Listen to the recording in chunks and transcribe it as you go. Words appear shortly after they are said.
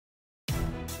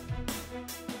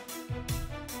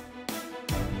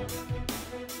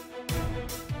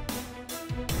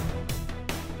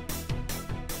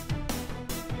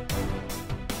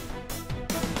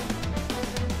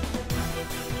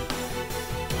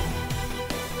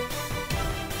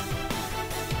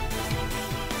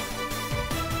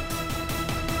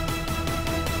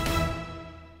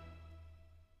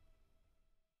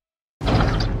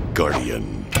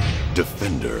Guardian,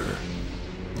 Defender,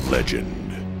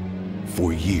 Legend.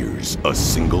 For years, a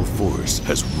single force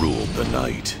has ruled the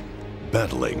night,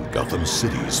 battling Gotham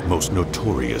City's most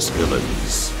notorious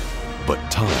villains. But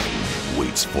time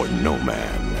waits for no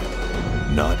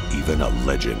man, not even a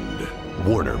legend.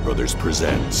 Warner Brothers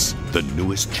presents the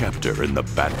newest chapter in the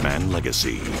Batman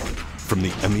legacy. From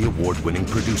the Emmy Award-winning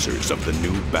producers of the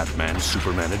new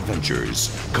Batman-Superman adventures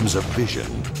comes a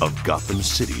vision of Gotham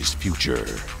City's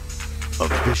future. A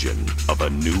vision of a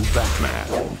new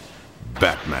Batman.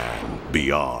 Batman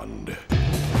Beyond.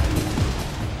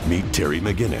 Meet Terry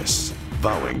McGinnis,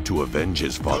 vowing to avenge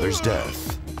his father's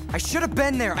death. I should have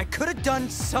been there. I could have done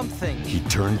something. He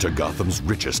turned to Gotham's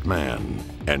richest man,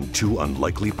 and two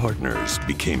unlikely partners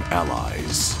became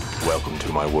allies. Welcome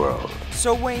to my world.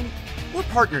 So, Wayne, we're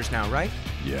partners now, right?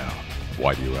 Yeah.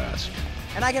 Why do you ask?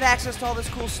 And I get access to all this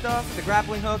cool stuff, the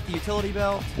grappling hook, the utility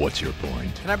belt. What's your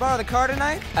point? Can I borrow the car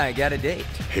tonight? I got a date.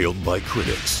 Hailed by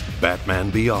critics, Batman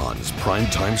Beyond's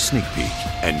primetime sneak peek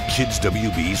and Kids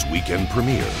WB's weekend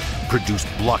premiere produced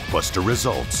blockbuster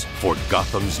results for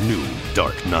Gotham's new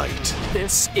Dark Knight.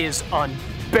 This is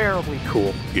unbearably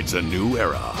cool. It's a new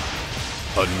era,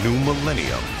 a new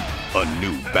millennium, a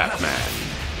new Batman.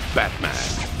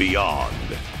 Batman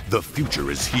Beyond. The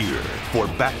future is here for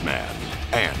Batman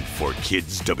and for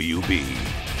Kids WB.